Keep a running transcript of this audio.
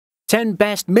10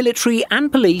 best military and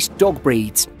police dog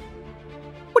breeds.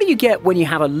 What do you get when you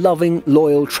have a loving,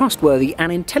 loyal, trustworthy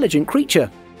and intelligent creature?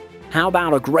 How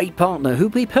about a great partner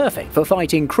who'd be perfect for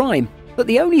fighting crime, but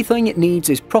the only thing it needs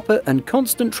is proper and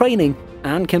constant training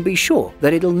and can be sure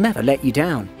that it'll never let you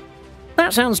down?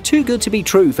 That sounds too good to be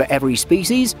true for every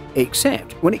species,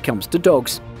 except when it comes to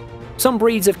dogs. Some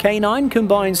breeds of canine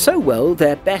combine so well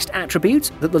their best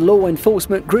attributes that the law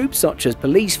enforcement groups such as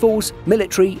police force,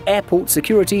 military, airport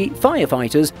security,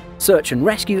 firefighters, search and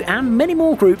rescue and many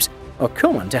more groups are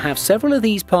common to have several of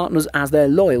these partners as their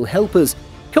loyal helpers,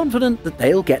 confident that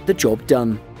they'll get the job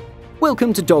done.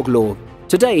 Welcome to Dog Law.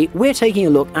 Today we're taking a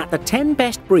look at the 10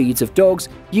 best breeds of dogs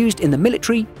used in the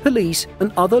military, police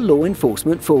and other law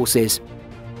enforcement forces.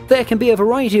 There can be a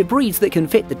variety of breeds that can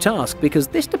fit the task because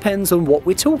this depends on what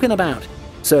we're talking about.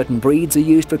 Certain breeds are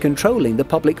used for controlling the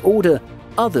public order,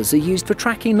 others are used for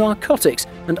tracking narcotics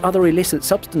and other illicit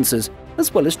substances,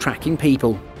 as well as tracking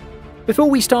people. Before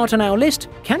we start on our list,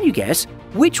 can you guess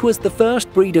which was the first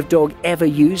breed of dog ever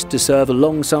used to serve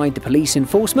alongside the police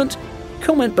enforcement?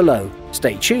 Comment below,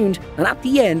 stay tuned, and at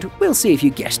the end we'll see if you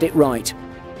guessed it right.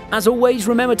 As always,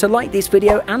 remember to like this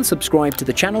video and subscribe to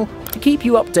the channel to keep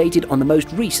you updated on the most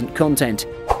recent content.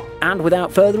 And without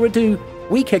further ado,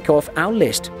 we kick off our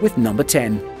list with number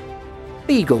 10.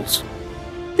 Beagles.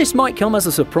 This might come as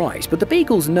a surprise, but the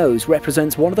Beagle's nose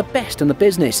represents one of the best in the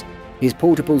business. His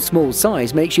portable small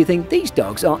size makes you think these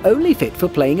dogs are only fit for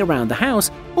playing around the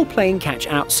house or playing catch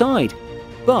outside.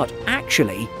 But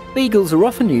actually, Beagles are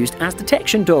often used as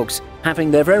detection dogs, having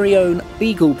their very own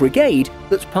Beagle Brigade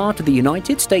that's part of the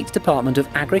United States Department of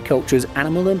Agriculture's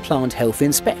Animal and Plant Health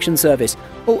Inspection Service,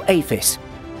 or APHIS.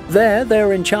 There,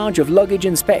 they're in charge of luggage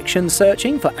inspection,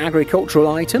 searching for agricultural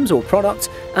items or products,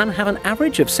 and have an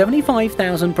average of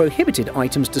 75,000 prohibited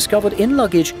items discovered in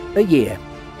luggage a year.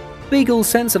 Beagle's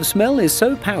sense of smell is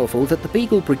so powerful that the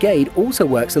Beagle Brigade also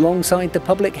works alongside the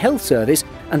Public Health Service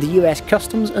and the US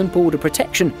Customs and Border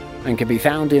Protection, and can be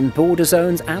found in border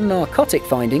zones and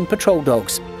narcotic-finding patrol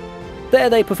dogs. There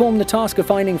they perform the task of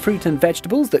finding fruit and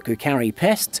vegetables that could carry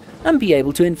pests and be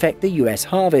able to infect the US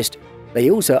harvest.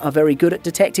 They also are very good at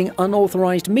detecting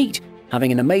unauthorized meat,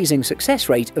 having an amazing success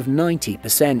rate of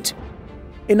 90%.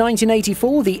 In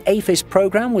 1984, the APHIS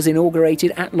program was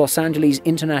inaugurated at Los Angeles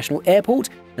International Airport,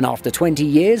 and after 20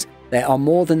 years, there are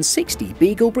more than 60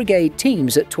 Beagle Brigade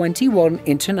teams at 21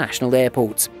 international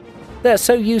airports. They are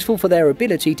so useful for their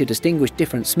ability to distinguish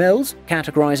different smells,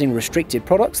 categorizing restricted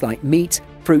products like meat,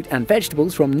 fruit and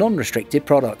vegetables from non-restricted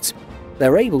products.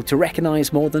 They're able to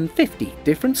recognize more than 50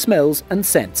 different smells and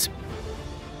scents.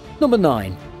 Number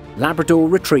 9. Labrador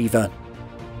Retriever.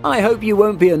 I hope you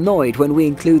won't be annoyed when we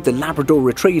include the Labrador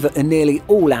Retriever in nearly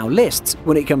all our lists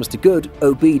when it comes to good,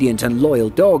 obedient and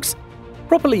loyal dogs.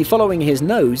 Properly following his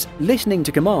nose, listening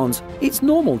to commands, it's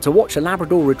normal to watch a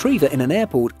Labrador Retriever in an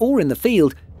airport or in the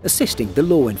field, assisting the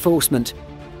law enforcement.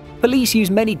 Police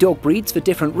use many dog breeds for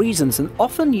different reasons and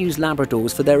often use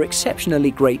Labradors for their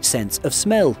exceptionally great sense of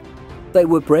smell. They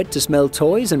were bred to smell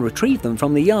toys and retrieve them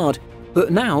from the yard,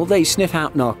 but now they sniff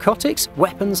out narcotics,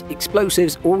 weapons,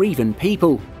 explosives or even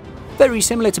people. Very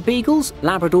similar to Beagles,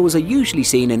 Labradors are usually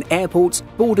seen in airports,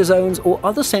 border zones or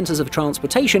other centres of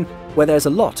transportation where there's a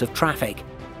lot of traffic.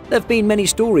 There have been many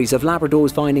stories of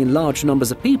Labradors finding large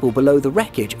numbers of people below the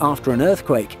wreckage after an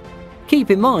earthquake. Keep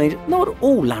in mind, not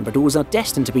all Labradors are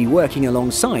destined to be working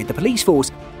alongside the police force,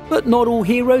 but not all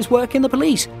heroes work in the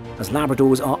police, as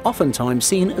Labradors are oftentimes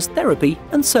seen as therapy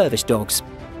and service dogs.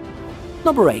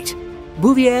 Number 8.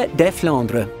 Bouvier de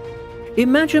Flandre.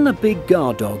 Imagine a big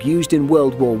guard dog used in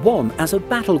World War I as a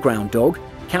battleground dog,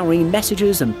 carrying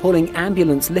messages and pulling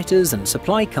ambulance litters and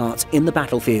supply carts in the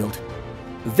battlefield.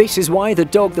 This is why the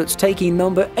dog that's taking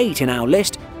number 8 in our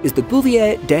list is the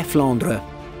Bouvier de Flandre,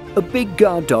 a big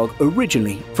guard dog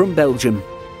originally from Belgium.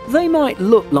 They might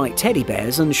look like teddy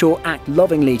bears and sure act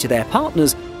lovingly to their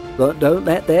partners, but don't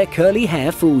let their curly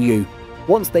hair fool you.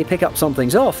 Once they pick up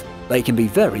something's off, they can be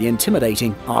very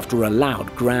intimidating after a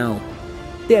loud growl.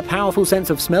 Their powerful sense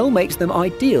of smell makes them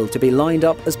ideal to be lined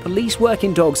up as police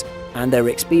working dogs, and their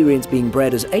experience being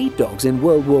bred as aid dogs in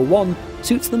World War I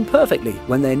suits them perfectly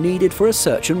when they're needed for a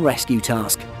search and rescue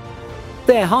task.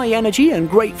 Their high energy and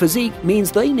great physique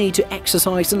means they need to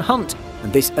exercise and hunt,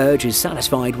 and this urge is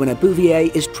satisfied when a Bouvier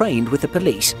is trained with the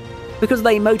police. Because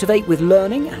they motivate with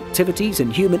learning, activities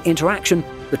and human interaction,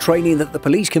 the training that the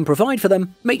police can provide for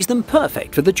them makes them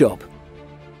perfect for the job.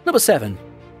 Number 7.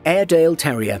 Airedale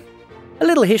Terrier. A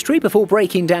little history before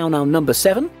breaking down our number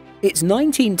 7. It's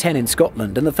 1910 in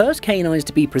Scotland and the first canines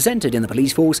to be presented in the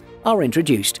police force are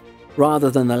introduced. Rather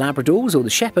than the Labradors or the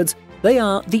Shepherds, they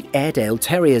are the Airedale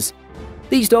Terriers.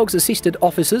 These dogs assisted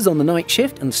officers on the night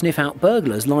shift and sniff out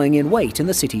burglars lying in wait in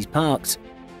the city's parks.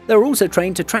 They were also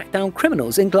trained to track down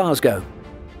criminals in Glasgow.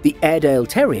 The Airedale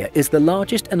Terrier is the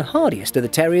largest and hardiest of the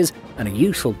terriers and a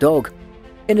useful dog.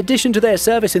 In addition to their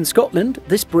service in Scotland,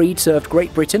 this breed served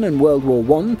Great Britain in World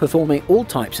War I, performing all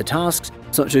types of tasks,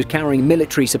 such as carrying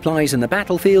military supplies in the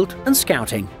battlefield and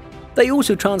scouting. They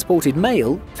also transported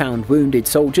mail, found wounded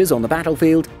soldiers on the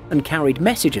battlefield, and carried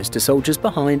messages to soldiers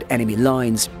behind enemy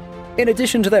lines. In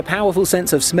addition to their powerful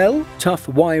sense of smell, tough,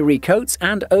 wiry coats,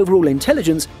 and overall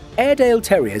intelligence, Airedale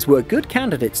Terriers were good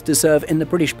candidates to serve in the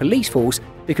British police force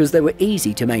because they were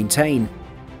easy to maintain.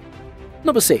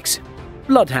 Number 6.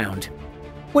 Bloodhound.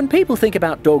 When people think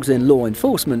about dogs in law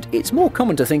enforcement, it's more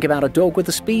common to think about a dog with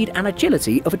the speed and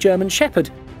agility of a German Shepherd.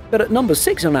 But at number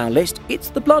 6 on our list, it's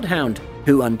the Bloodhound,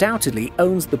 who undoubtedly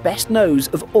owns the best nose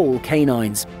of all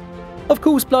canines. Of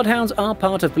course, bloodhounds are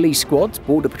part of police squads,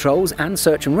 border patrols, and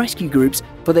search and rescue groups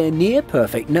for their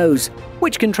near-perfect nose,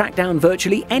 which can track down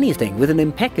virtually anything with an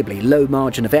impeccably low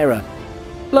margin of error.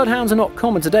 Bloodhounds are not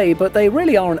common today, but they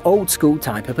really are an old-school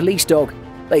type of police dog.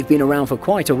 They've been around for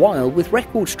quite a while, with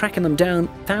records tracking them down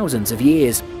thousands of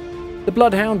years. The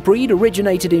bloodhound breed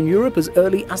originated in Europe as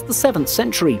early as the 7th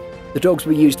century. The dogs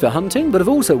were used for hunting, but have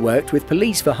also worked with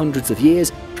police for hundreds of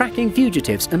years, tracking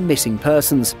fugitives and missing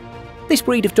persons. This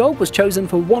breed of dog was chosen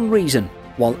for one reason.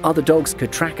 While other dogs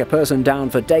could track a person down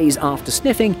for days after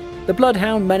sniffing, the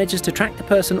bloodhound manages to track the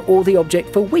person or the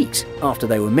object for weeks after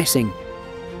they were missing.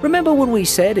 Remember when we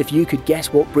said if you could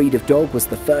guess what breed of dog was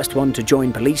the first one to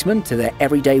join policemen to their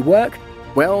everyday work?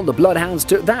 Well, the bloodhounds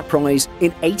took that prize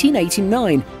in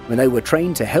 1889 when they were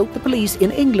trained to help the police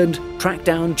in England track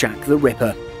down Jack the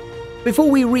Ripper. Before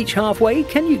we reach halfway,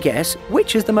 can you guess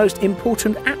which is the most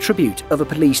important attribute of a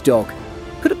police dog?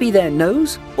 Could it be their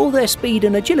nose or their speed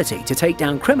and agility to take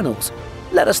down criminals?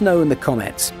 Let us know in the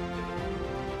comments.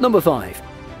 Number 5.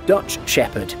 Dutch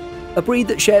Shepherd. A breed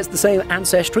that shares the same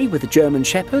ancestry with the German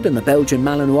Shepherd and the Belgian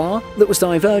Malinois that was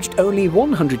diverged only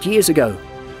 100 years ago.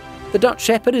 The Dutch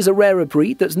Shepherd is a rarer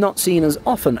breed that's not seen as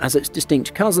often as its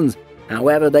distinct cousins.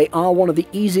 However, they are one of the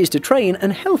easiest to train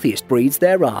and healthiest breeds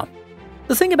there are.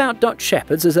 The thing about Dutch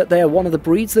Shepherds is that they are one of the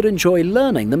breeds that enjoy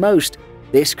learning the most.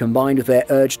 This, combined with their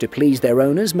urge to please their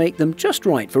owners, make them just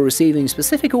right for receiving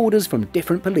specific orders from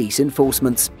different police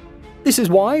enforcements. This is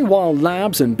why, while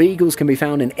labs and beagles can be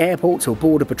found in airports or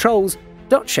border patrols,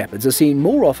 Dutch Shepherds are seen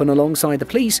more often alongside the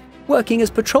police, working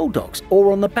as patrol dogs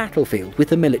or on the battlefield with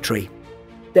the military.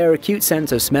 Their acute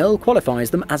sense of smell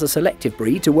qualifies them as a selective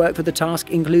breed to work for the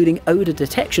task, including odour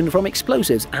detection from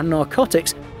explosives and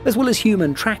narcotics, as well as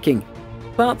human tracking.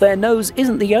 But their nose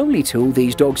isn't the only tool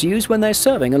these dogs use when they're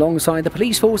serving alongside the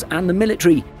police force and the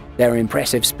military. Their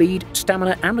impressive speed,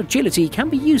 stamina and agility can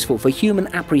be useful for human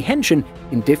apprehension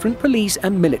in different police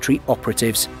and military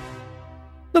operatives.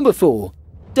 Number 4.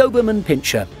 Doberman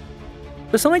Pinscher.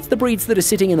 Besides the breeds that are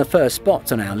sitting in the first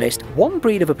spots on our list, one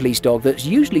breed of a police dog that's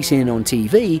usually seen on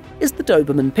TV is the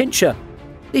Doberman Pinscher.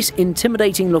 This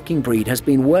intimidating-looking breed has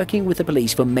been working with the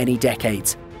police for many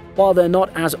decades. While they're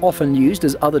not as often used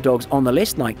as other dogs on the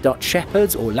list like Dutch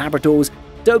Shepherds or Labradors,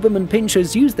 Doberman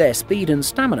Pinschers use their speed and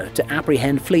stamina to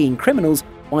apprehend fleeing criminals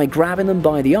by grabbing them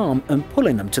by the arm and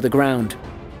pulling them to the ground.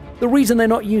 The reason they're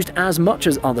not used as much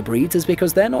as other breeds is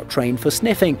because they're not trained for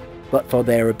sniffing, but for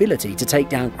their ability to take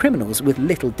down criminals with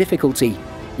little difficulty,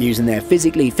 using their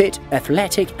physically fit,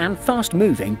 athletic and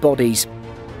fast-moving bodies.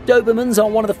 Dobermans are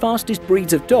one of the fastest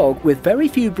breeds of dog, with very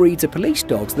few breeds of police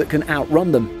dogs that can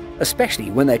outrun them, especially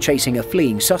when they're chasing a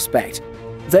fleeing suspect.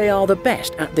 They are the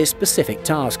best at this specific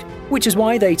task, which is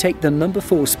why they take the number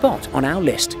 4 spot on our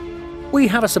list. We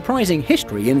have a surprising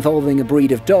history involving a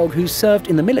breed of dog who served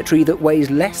in the military that weighs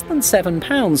less than 7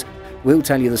 pounds. We'll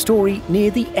tell you the story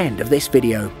near the end of this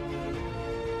video.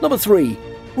 Number 3.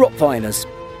 Rottweilers.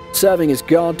 Serving as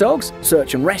guard dogs,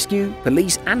 search and rescue,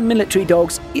 police and military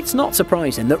dogs, it's not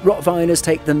surprising that Rottweilers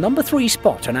take the number 3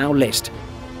 spot on our list.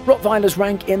 Rottweilers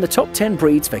rank in the top 10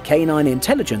 breeds for canine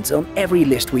intelligence on every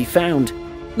list we found.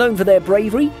 Known for their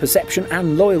bravery, perception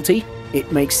and loyalty,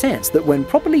 it makes sense that when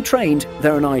properly trained,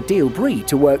 they're an ideal breed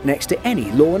to work next to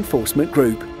any law enforcement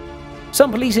group.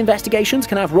 Some police investigations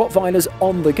can have Rottweilers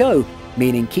on the go,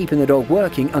 meaning keeping the dog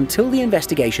working until the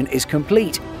investigation is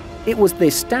complete. It was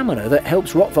this stamina that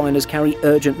helps Rottweilers carry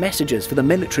urgent messages for the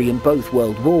military in both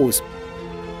world wars.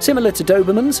 Similar to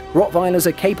Dobermans, Rottweilers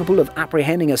are capable of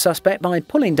apprehending a suspect by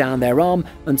pulling down their arm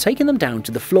and taking them down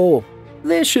to the floor.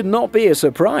 This should not be a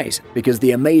surprise, because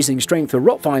the amazing strength a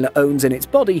Rottweiler owns in its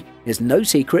body is no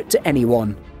secret to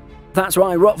anyone. That's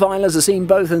why Rottweilers are seen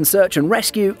both in search and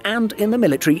rescue and in the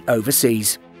military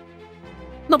overseas.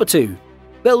 Number 2.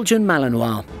 Belgian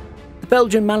Malinois. The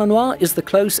Belgian Malinois is the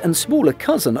close and smaller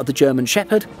cousin of the German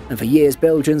Shepherd, and for years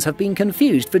Belgians have been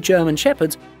confused for German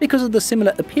Shepherds because of the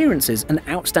similar appearances and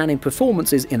outstanding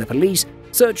performances in the police,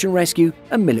 search and rescue,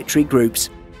 and military groups.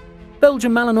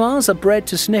 Belgian Malinois are bred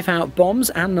to sniff out bombs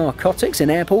and narcotics in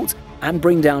airports and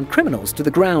bring down criminals to the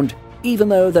ground, even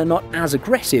though they're not as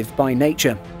aggressive by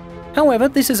nature. However,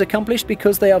 this is accomplished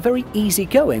because they are very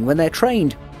easygoing when they're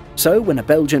trained. So, when a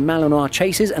Belgian Malinois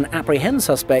chases and apprehends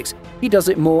suspects, he does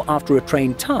it more after a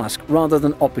trained task rather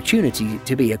than opportunity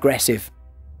to be aggressive.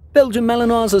 Belgian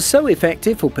Malinois are so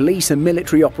effective for police and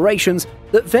military operations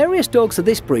that various dogs of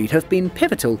this breed have been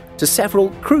pivotal to several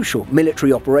crucial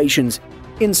military operations.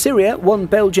 In Syria, one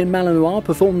Belgian Malinois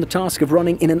performed the task of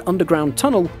running in an underground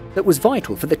tunnel that was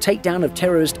vital for the takedown of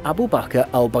terrorist Abu Bakr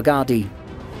al-Baghdadi.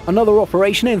 Another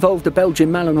operation involved a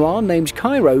Belgian Malinois named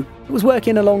Cairo who was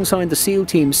working alongside the SEAL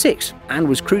Team 6 and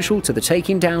was crucial to the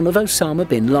taking down of Osama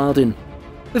bin Laden.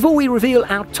 Before we reveal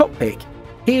our top pick,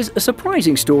 here's a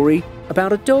surprising story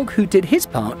about a dog who did his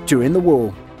part during the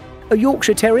war. A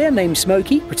Yorkshire Terrier named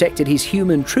Smokey protected his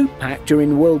human troop pack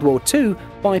during World War II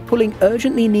by pulling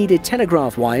urgently needed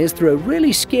telegraph wires through a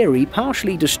really scary,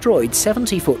 partially destroyed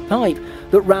 70-foot pipe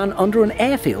that ran under an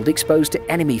airfield exposed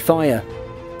to enemy fire.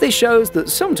 This shows that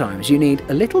sometimes you need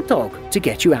a little dog to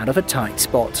get you out of a tight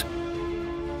spot.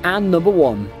 And number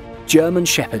 1. German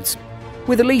Shepherds.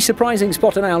 With the least surprising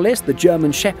spot on our list, the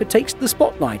German Shepherd takes the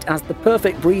spotlight as the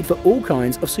perfect breed for all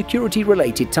kinds of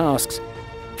security-related tasks.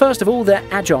 First of all, they're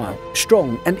agile,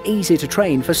 strong and easy to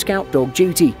train for scout dog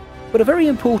duty. But a very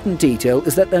important detail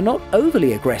is that they're not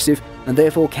overly aggressive and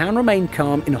therefore can remain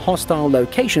calm in hostile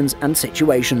locations and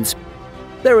situations.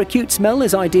 Their acute smell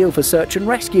is ideal for search and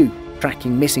rescue,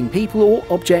 tracking missing people or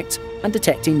objects, and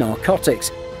detecting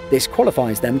narcotics. This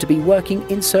qualifies them to be working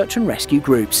in search and rescue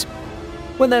groups.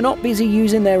 When they're not busy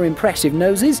using their impressive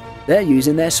noses, they're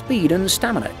using their speed and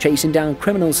stamina chasing down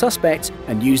criminal suspects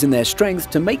and using their strength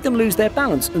to make them lose their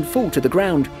balance and fall to the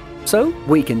ground. So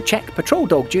we can check patrol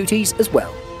dog duties as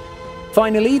well.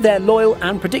 Finally, their loyal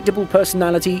and predictable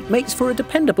personality makes for a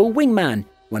dependable wingman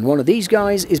when one of these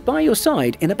guys is by your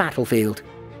side in a battlefield.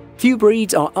 Few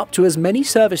breeds are up to as many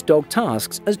service dog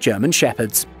tasks as German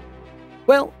Shepherds.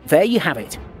 Well, there you have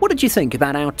it. What did you think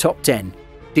about our top 10?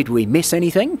 Did we miss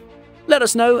anything? Let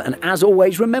us know, and as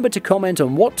always, remember to comment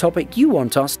on what topic you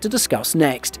want us to discuss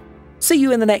next. See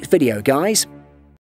you in the next video, guys.